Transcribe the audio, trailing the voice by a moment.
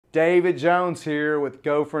David Jones here with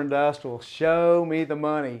Gopher Industrial. Show me the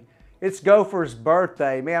money. It's Gopher's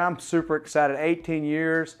birthday. Man, I'm super excited. 18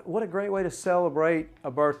 years. What a great way to celebrate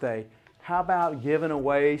a birthday. How about giving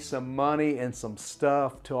away some money and some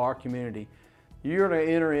stuff to our community? You're going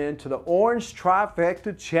to enter into the Orange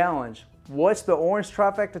Trifecta Challenge. What's the Orange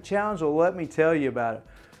Trifecta Challenge? Well, let me tell you about it.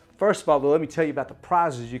 First of all, let me tell you about the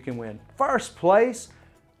prizes you can win. First place,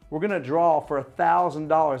 we're going to draw for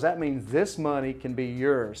 $1,000. That means this money can be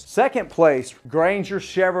yours. Second place, Granger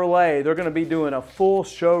Chevrolet. They're going to be doing a full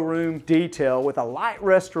showroom detail with a light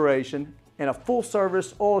restoration and a full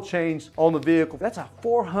service oil change on the vehicle. That's a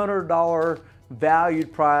 $400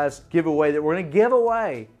 valued prize giveaway that we're going to give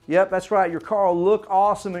away. Yep, that's right. Your car will look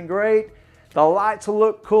awesome and great. The lights will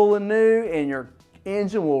look cool and new, and your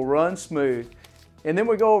engine will run smooth. And then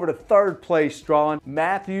we go over to third place drawing.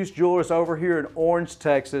 Matthews Jewelers over here in Orange,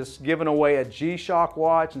 Texas, giving away a G-Shock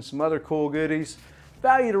watch and some other cool goodies.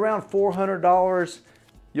 Valued around $400.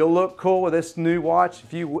 You'll look cool with this new watch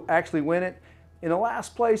if you actually win it. In the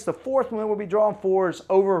last place, the fourth one we'll be drawing for is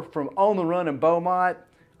over from On the Run in Beaumont.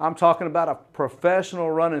 I'm talking about a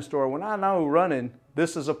professional running store. When I know running,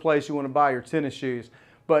 this is a place you want to buy your tennis shoes.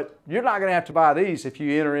 But you're not going to have to buy these if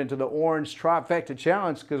you enter into the Orange Trifecta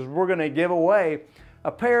Challenge, because we're going to give away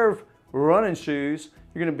a pair of running shoes.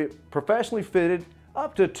 You're going to be professionally fitted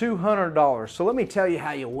up to $200. So let me tell you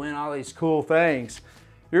how you win all these cool things.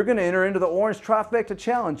 You're going to enter into the Orange Trifecta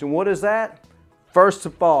Challenge. And what is that? First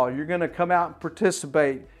of all, you're going to come out and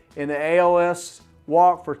participate in the ALS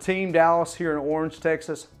Walk for Team Dallas here in Orange,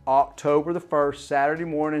 Texas, October the 1st, Saturday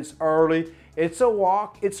mornings early. It's a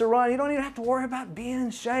walk, it's a run. You don't even have to worry about being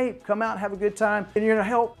in shape. Come out and have a good time. And you're gonna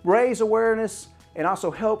help raise awareness and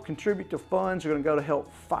also help contribute to funds. You're gonna go to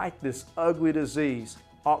help fight this ugly disease.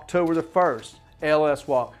 October the 1st, ALS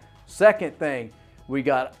Walk. Second thing, we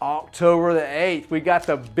got October the 8th. We got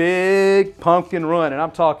the Big Pumpkin Run, and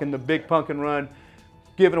I'm talking the Big Pumpkin Run,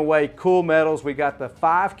 giving away cool medals. We got the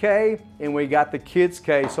 5K and we got the Kids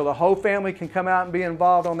K. So the whole family can come out and be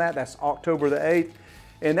involved on that. That's October the 8th.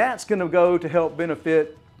 And that's going to go to help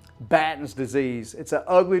benefit Batten's disease. It's an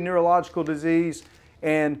ugly neurological disease,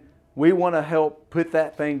 and we want to help put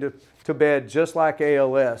that thing to bed just like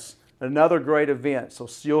ALS. Another great event. So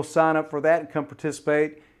you'll sign up for that and come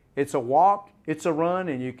participate. It's a walk, it's a run,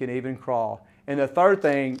 and you can even crawl. And the third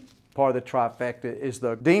thing, part of the trifecta, is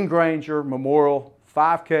the Dean Granger Memorial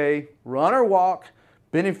 5K Run or Walk,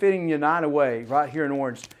 benefiting United Way right here in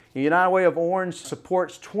Orange. United Way of Orange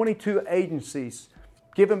supports 22 agencies,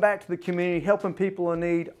 giving back to the community, helping people in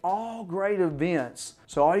need, all great events.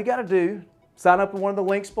 So all you got to do, sign up in one of the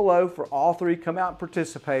links below for all three, come out and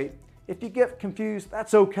participate. If you get confused,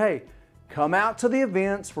 that's okay. Come out to the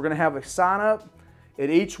events. We're going to have a sign up at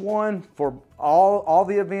each one for all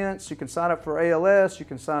the events. You can sign up for ALS, you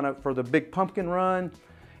can sign up for the Big Pumpkin Run,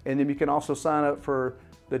 and then you can also sign up for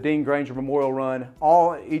the Dean Granger Memorial Run,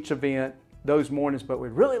 each event those mornings. But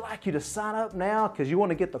we'd really like you to sign up now, because you want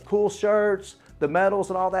to get the cool shirts, the medals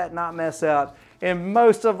and all that, not mess out. And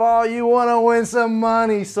most of all, you want to win some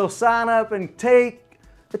money. So sign up and take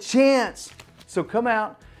a chance. So come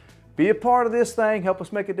out, be a part of this thing, help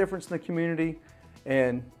us make a difference in the community,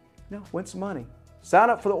 and win some money. Sign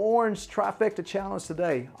up for the Orange Trifecta Challenge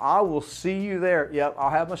today. I will see you there. Yep, I'll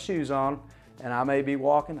have my shoes on, and I may be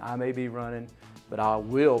walking, I may be running, but I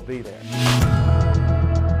will be there.